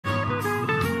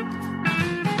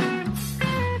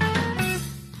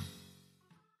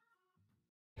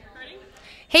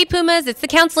Hey Pumas, it's the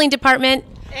counseling department.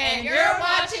 And you're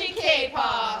watching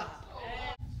KPAW.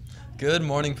 Good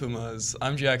morning, Pumas.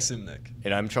 I'm Jack Sumnick.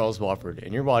 And I'm Charles Wofford,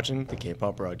 and you're watching the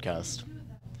KPAW Broadcast.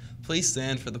 Please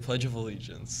stand for the Pledge of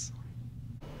Allegiance.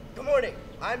 Good morning.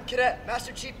 I'm Cadet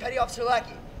Master Chief Petty Officer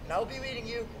Lackey, and I will be leading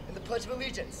you in the Pledge of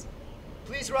Allegiance.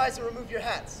 Please rise and remove your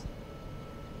hats.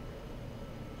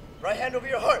 Right hand over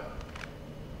your heart.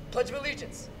 Pledge of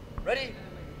Allegiance. Ready?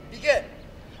 Begin.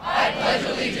 I pledge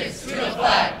allegiance to the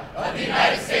flag of the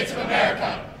United States of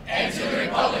America and to the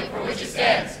republic for which it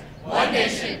stands, one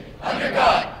nation, under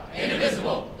God,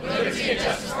 indivisible, with liberty and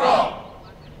justice for all.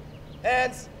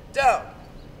 Hands down.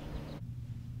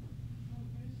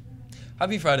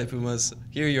 Happy Friday, Pumas.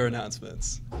 Here are your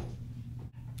announcements.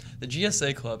 The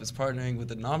GSA Club is partnering with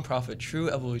the nonprofit True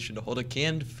Evolution to hold a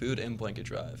canned food and blanket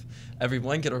drive. Every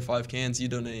blanket or 5 cans you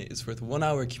donate is worth 1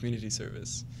 hour community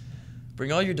service.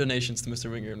 Bring all your donations to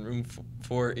Mr. Winger in room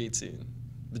 418.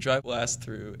 The drive lasts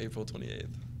through April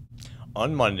 28th.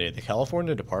 On Monday, the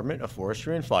California Department of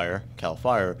Forestry and Fire, CAL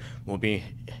FIRE, will be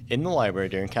in the library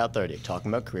during Cat 30 talking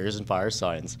about careers in fire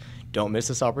science. Don't miss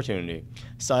this opportunity.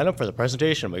 Sign up for the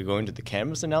presentation by going to the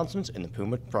canvas announcements in the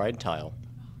Puma Pride tile.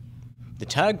 The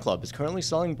Tag Club is currently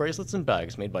selling bracelets and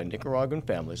bags made by Nicaraguan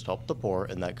families to help the poor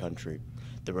in that country.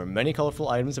 There are many colorful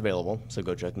items available, so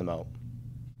go check them out.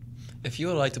 If you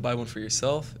would like to buy one for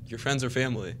yourself, your friends, or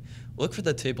family, look for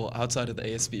the table outside of the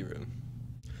ASB room.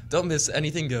 Don't miss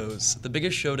Anything Goes, the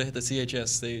biggest show to hit the CHS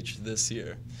stage this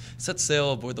year. Set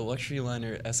sail aboard the luxury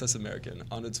liner SS American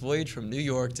on its voyage from New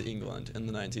York to England in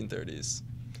the 1930s.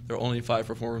 There are only 5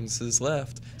 performances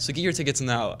left, so get your tickets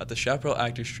now at the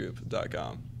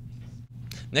chaparralactorstroupe.com.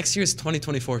 Next year's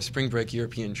 2024 spring break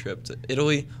European trip to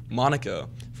Italy, Monaco,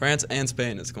 France, and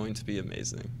Spain is going to be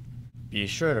amazing. Be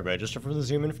sure to register for the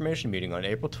Zoom information meeting on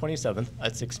April 27th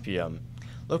at 6 p.m.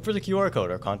 Look for the QR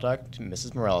code or contact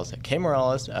Mrs. Morales at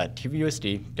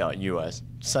kmorales@tvusd.us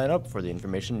to sign up for the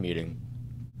information meeting.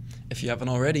 If you haven't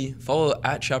already, follow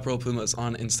 @Chaparral Pumas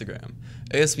on Instagram.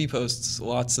 ASB posts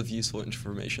lots of useful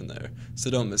information there, so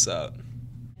don't miss out.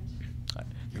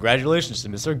 Congratulations to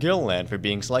Mr. Gilliland for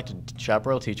being selected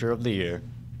Chaparral Teacher of the Year.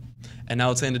 And now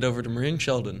let's hand it over to Maureen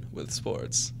Sheldon with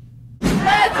sports.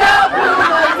 Let's go,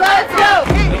 Pumas! Let's go!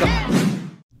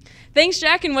 Thanks,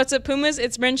 Jack, and what's up, Pumas?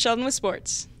 It's Bryn Sheldon with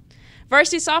sports.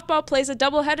 Varsity softball plays a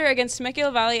doubleheader against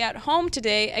Temecula Valley at home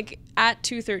today at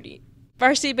 2:30.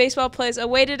 Varsity baseball plays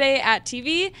away today at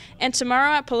TV and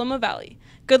tomorrow at Paloma Valley.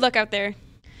 Good luck out there.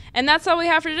 And that's all we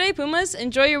have for today, Pumas.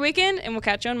 Enjoy your weekend, and we'll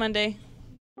catch you on Monday.